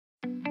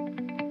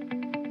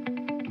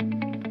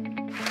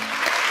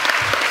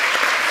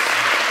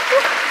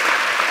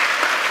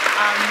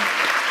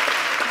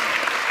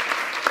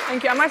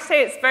Thank you. I must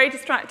say it's very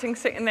distracting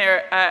sitting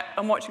there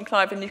and watching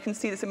Clive, and you can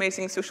see this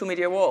amazing social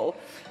media wall.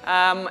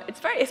 It's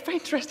very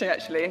interesting,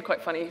 actually, and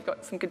quite funny. You've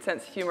got some good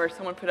sense of humour.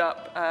 Someone put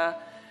up,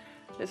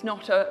 there's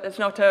not a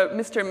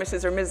Mr.,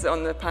 Mrs. or Ms.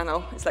 on the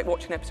panel. It's like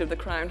watching an episode of The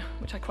Crown,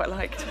 which I quite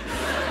liked.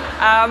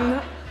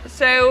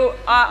 So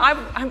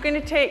I'm going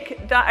to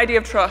take that idea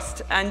of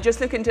trust and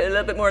just look into a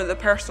little bit more of the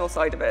personal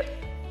side of it.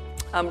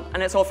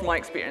 And it's all from my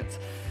experience.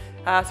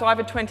 So I've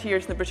had 20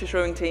 years in the British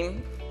rowing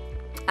team.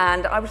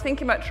 And I was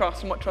thinking about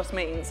trust and what trust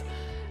means.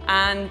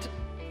 And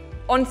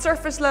on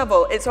surface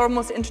level, it's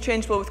almost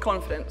interchangeable with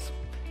confidence.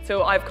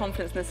 So I have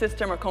confidence in the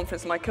system or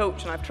confidence in my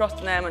coach, and I have trust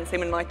in them, and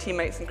same in my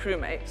teammates and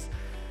crewmates.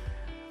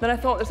 Then I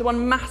thought there's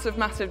one massive,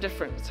 massive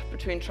difference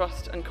between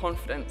trust and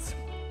confidence.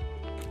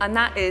 And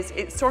that is,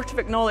 it's sort of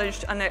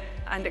acknowledged and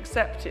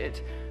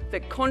accepted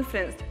that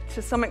confidence,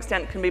 to some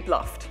extent, can be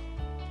bluffed.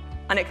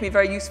 And it can be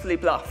very usefully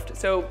bluffed.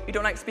 So you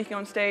don't like speaking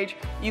on stage,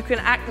 you can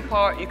act the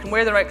part, you can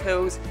wear the right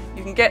clothes,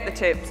 you can get the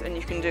tips, and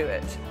you can do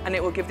it. And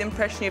it will give the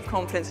impression you have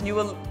confidence, and you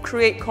will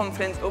create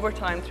confidence over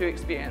time through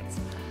experience.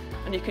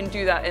 And you can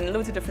do that in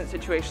loads of different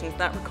situations,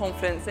 that with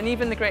confidence. And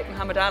even the great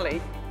Muhammad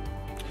Ali,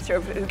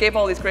 who gave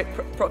all these great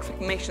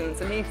proclamations,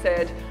 and he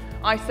said,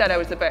 I said I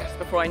was the best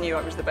before I knew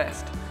I was the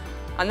best.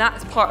 And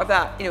that's part of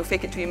that,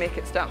 fake it till you make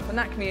it stuff. And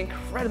that can be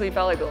incredibly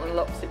valuable in a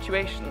lot of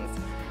situations.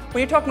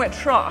 When you're talking about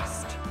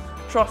trust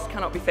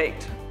cannot be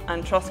faked,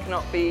 and trust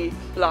cannot be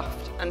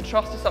bluffed, and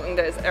trust is something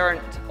that is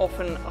earned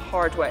often a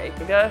hard way.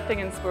 The other thing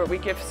in sport, we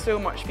give so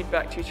much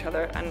feedback to each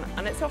other,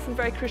 and it's often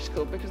very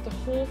critical, because the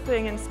whole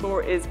thing in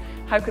sport is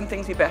how can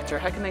things be better,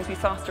 how can things be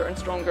faster and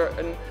stronger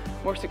and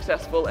more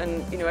successful,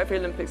 and every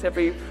Olympics,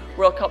 every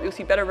World Cup, you'll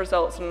see better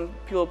results and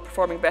people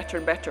performing better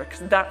and better, because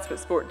that's what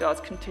sport does,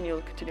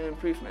 continual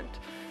improvement.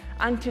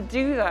 And to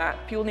do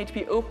that, people need to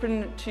be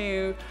open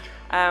to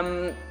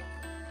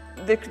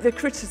the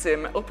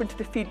criticism, open to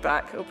the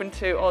feedback, open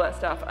to all that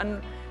stuff.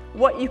 And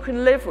what you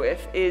can live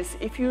with is,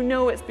 if you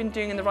know it's been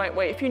doing in the right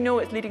way, if you know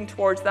it's leading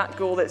towards that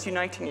goal that's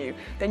uniting you,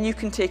 then you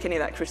can take any of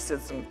that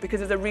criticism, because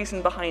there's a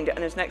reason behind it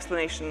and there's an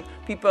explanation.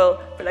 People,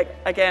 like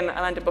again,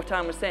 Alain de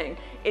Botton was saying,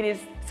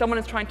 someone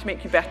is trying to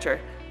make you better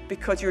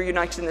because you're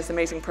united in this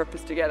amazing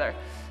purpose together.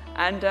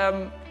 And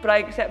but I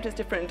accept it's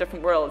different in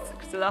different worlds,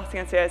 because the last thing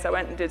I'd say is I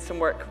went and did some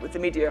work with the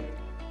media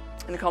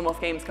in the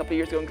Commonwealth Games a couple of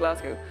years ago in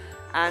Glasgow,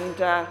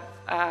 and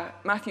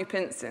Matthew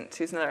Pinsent,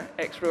 who's another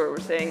ex-rower,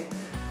 was saying,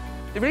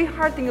 the really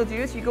hard thing you'll do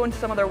is you go into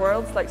some other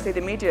worlds, like say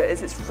the media,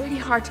 is it's really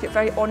hard to get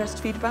very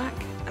honest feedback.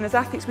 And as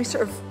athletes, we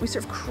sort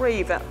of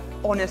crave that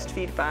honest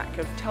feedback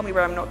of tell me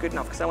where I'm not good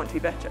enough because I want to be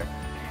better.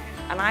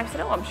 And I said,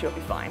 oh, I'm sure it'll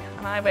be fine.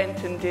 And I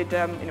went and did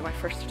my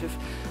first sort of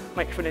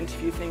microphone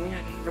interview thing,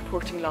 and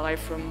reporting live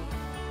from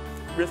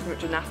rhythmic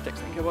gymnastics,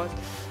 I think it was.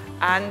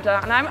 And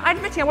I'm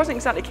admitting I wasn't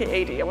exactly Kate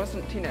Adie, I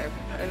wasn't,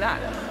 that.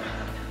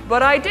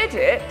 But I did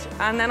it,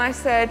 and then I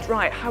said,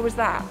 right, how was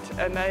that?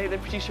 And the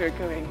producer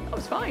going, oh,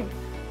 it's fine.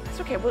 It's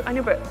okay, well, I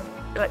know, but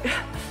like,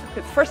 it's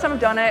the first time I've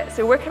done it,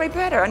 so where can I be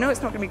better? I know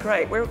it's not going to be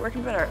great, where can I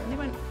be better? And they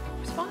went, it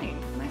was fine.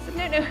 And I said,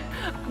 no,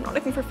 I'm not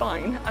looking for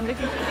fine, I'm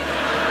looking for...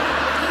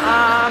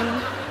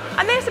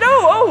 and they said,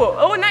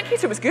 oh, in that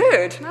case it was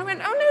good. And I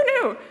went, oh,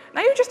 no,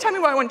 now you just tell me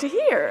what I want to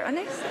hear. And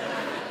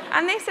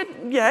they said,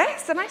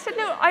 yes. And I said,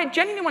 no, I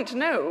genuinely want to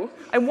know.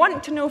 I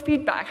want to know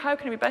feedback, how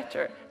can I be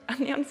better? And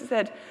the answer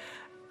said,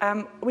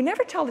 we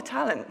never tell the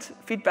talent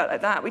feedback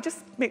like that. We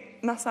just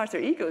massage their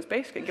egos,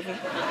 basically, give them